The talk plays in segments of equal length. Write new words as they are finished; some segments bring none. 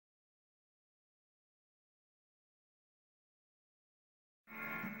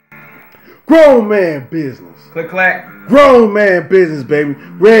Grown man business. Click clack. Grown man business, baby.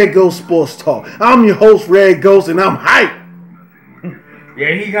 RedGhost Sports Talk. I'm your host, RedGhost, and I'm hyped.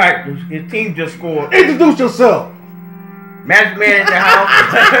 Yeah, he hyped. His team just scored. Introduce yourself. Magic Man in the house.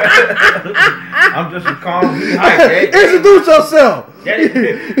 I'm just a calm. He hyped. Introduce yourself. That ain't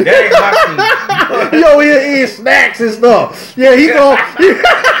my team. Yo, here eating snacks and stuff. Yeah, he go.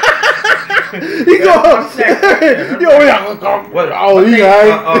 He go. Yo, oh, he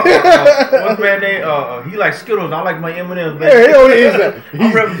hype. What's man name? He like Skittles. I like my M&M's. Yeah,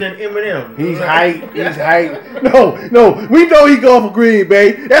 I'm representing M&M's. He's hype. He's hype. No, we know he going for Green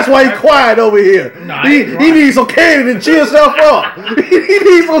Bay. That's why he quiet over here. Nah, he needs some candy to cheer himself up. he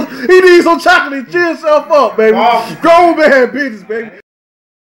needs some chocolate to cheer himself up, baby. Oh. Grown man business, baby.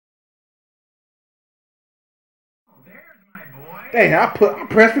 Dang, I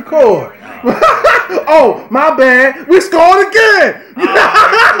pressed record. Oh, my bad. We scored again.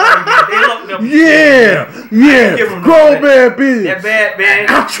 Yeah. Grown man business. That bad, man.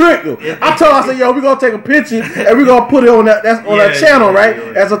 I tricked him. I told him, I said, yo, we're going to take a picture and we're going to put it on that channel, right?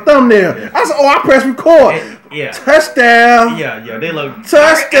 As a thumbnail. I said, oh, I pressed record. Yeah. Touchdown. Yeah, they look.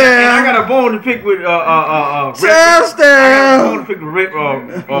 Touchdown. And I got a bone to pick with touchdown.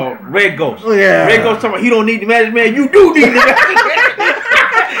 RedGhost. Yeah. RedGhost talking about he don't need the Magic Man. You do need the Magic Man.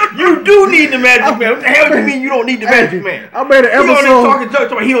 You do need the Magic Man. What the hell do you mean you don't need the Magic Man? I made an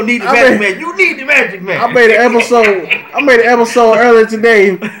episode. He don't need the Magic Man. You need the Magic Man. I made an episode earlier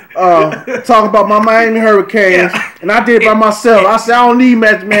today talking about my Miami Hurricanes, and I did it by myself. I said I don't need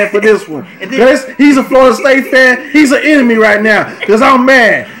Magic Man for this one. He's a Florida State fan. He's an enemy right now because I'm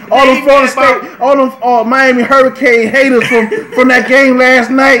mad. All them Florida State, all them Miami Hurricane haters from that game last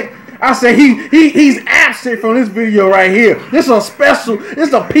night. I said he's absent from this video right here. This is a special. This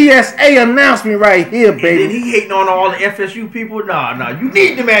is a PSA announcement right here, baby. And then he hating on all the FSU people. Nah. You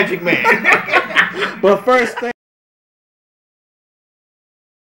need the Magic Man. But first thing.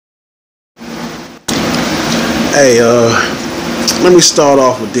 Hey, let me start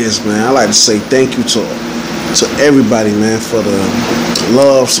off with this, man. I like to say thank you to everybody, man, for the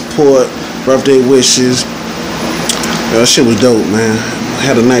love, support, birthday wishes. That shit was dope, man.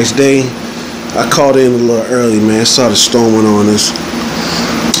 Had a nice day. I called in a little early, man. Started storming on us.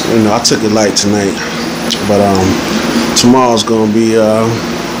 You know, I took it light tonight, but tomorrow's gonna be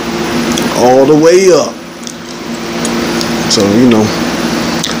all the way up. So you know,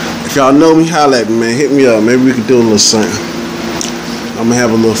 if y'all know me, holla at me, man. Hit me up. Maybe we could do a little something. I'm gonna have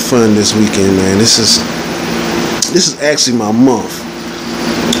a little fun this weekend, man. This is actually my month.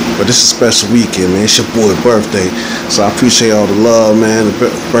 But this is a special weekend, man. It's your boy's birthday. So I appreciate all the love, man. The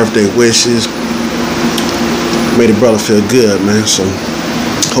birthday wishes. Made the brother feel good, man. So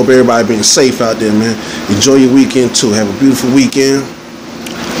hope everybody being safe out there, man. Enjoy your weekend, too. Have a beautiful weekend.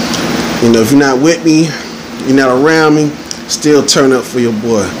 You know, if you're not with me, you're not around me, still turn up for your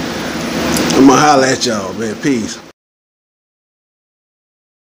boy. I'm going to holler at y'all, man. Peace.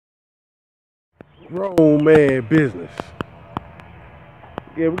 Grown man business.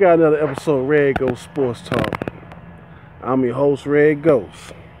 Yeah, we got another episode of RedGhost Sports Talk. I'm your host,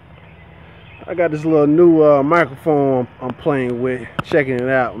 RedGhost. I got this little new microphone I'm playing with, checking it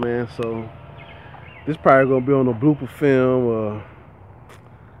out, man. So this probably gonna be on a blooper film or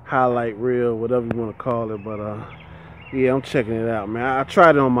highlight reel, whatever you want to call it. But yeah, I'm checking it out, man. I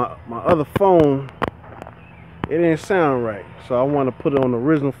tried it on my other phone. It didn't sound right, so I want to put it on the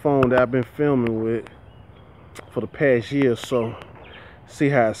original phone that I've been filming with for the past year or so. See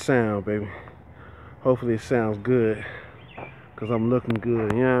how it sounds, baby. Hopefully it sounds good, because I'm looking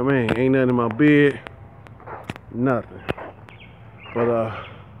good. You know what I mean? Ain't nothing in my beard. Nothing. But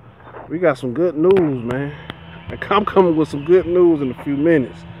we got some good news, man. I'm coming with some good news in a few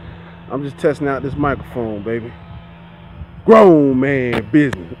minutes. I'm just testing out this microphone, baby. Grown man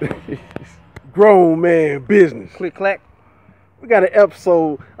business. Grown man business. Click clack. We got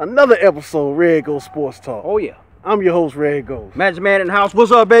another episode of RedGhost Sports Talk. Oh yeah. I'm your host, RedGhost. Magic Man in the house.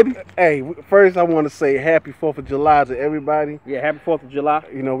 What's up, baby? Hey, first I want to say happy 4th of July to everybody. Yeah, happy 4th of July.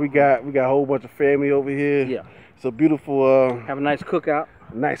 You know, we got a whole bunch of family over here. Yeah. It's a beautiful have a nice cookout.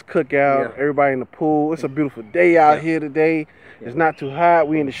 Nice cookout. Yeah. Everybody in the pool. It's a beautiful day out here today. Yeah. It's not too hot.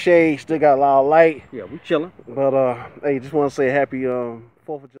 We in the shade. Still got a lot of light. Yeah, we chilling. But hey, just want to say happy 4th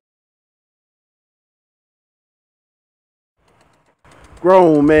of July.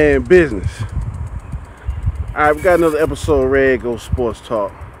 Grown man business. Alright, we got another episode of RedGhost Sports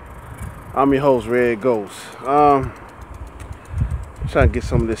Talk. I'm your host, RedGhost. Trying to get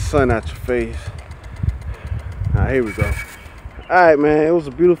some of this sun out your face. Alright, here we go. Alright, man, it was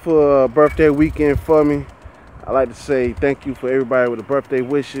a beautiful birthday weekend for me. I'd like to say thank you for everybody with the birthday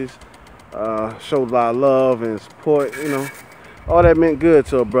wishes. Showed a lot of love and support, you know. All that meant good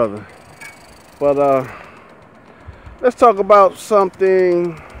to a brother. But let's talk about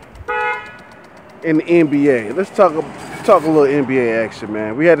something in the NBA. Let's talk a little NBA action,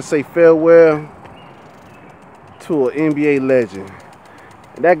 man. We had to say farewell to an NBA legend.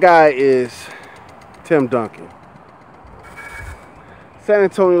 And that guy is Tim Duncan. San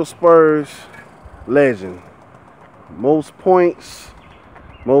Antonio Spurs legend. Most points,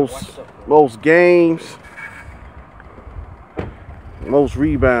 most games, most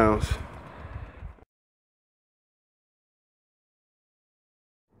rebounds.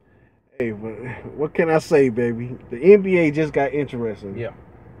 Hey, but what can I say, baby? The NBA just got interesting. Yeah.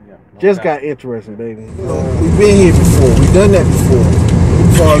 Just got interesting, baby. You know, we've been here before. We've done that before.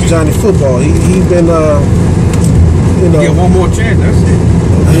 As far as Johnny Football, he's been, you know. Get one more chance. That's it.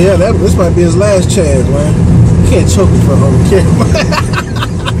 Yeah, this might be his last chance, man. You can't choke him for him.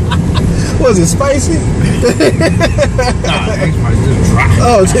 Was it spicy? Nah, it's just dry.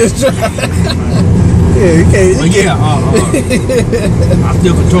 Oh, just dry. Yeah, you can't. But yeah, I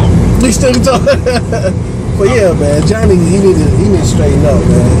still can talk. We still can talk. But yeah, man, Johnny, he need to straighten up,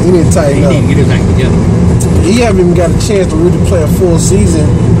 man. He need to tighten up. He need to get his act together. He haven't even got a chance to really play a full season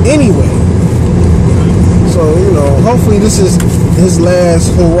anyway. So, you know, hopefully this is his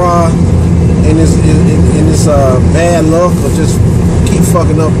last hurrah in this bad luck or just keep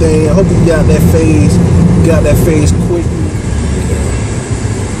fucking up thing. I hope he got that phase quick.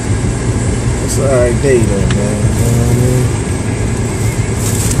 It's an alright day though, man.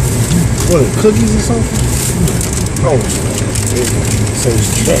 What, cookies or something? Oh, so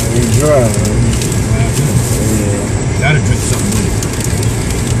it's dry, man. Yeah. Gotta drink something with it.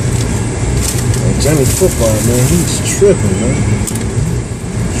 Johnny Football, man, he's tripping, man.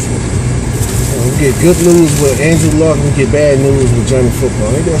 We get good news with Andrew Luck, we get bad news with Johnny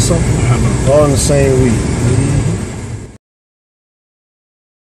Football. Ain't that something? All in the same week.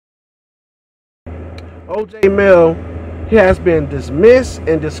 O.J. Mayo, he has been dismissed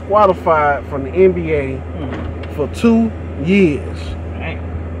and disqualified from the NBA for 2 years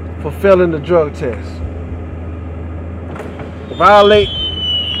for failing the drug test.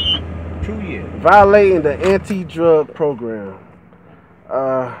 Violating the anti-drug program.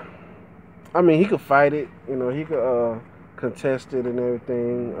 I mean, he could fight it. You know, he could contest it and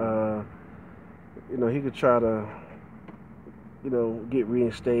everything. You know, he could try to, you know, get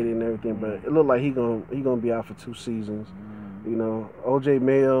reinstated and everything. But it looked like he gonna be out for 2 seasons. You know, O.J.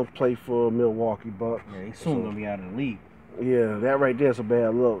 Mayo played for Milwaukee Bucks. Yeah, he's soon gonna be out of the league. Yeah, that right there is a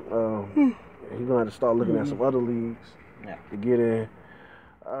bad look. He's gonna have to start looking at some other leagues to get in.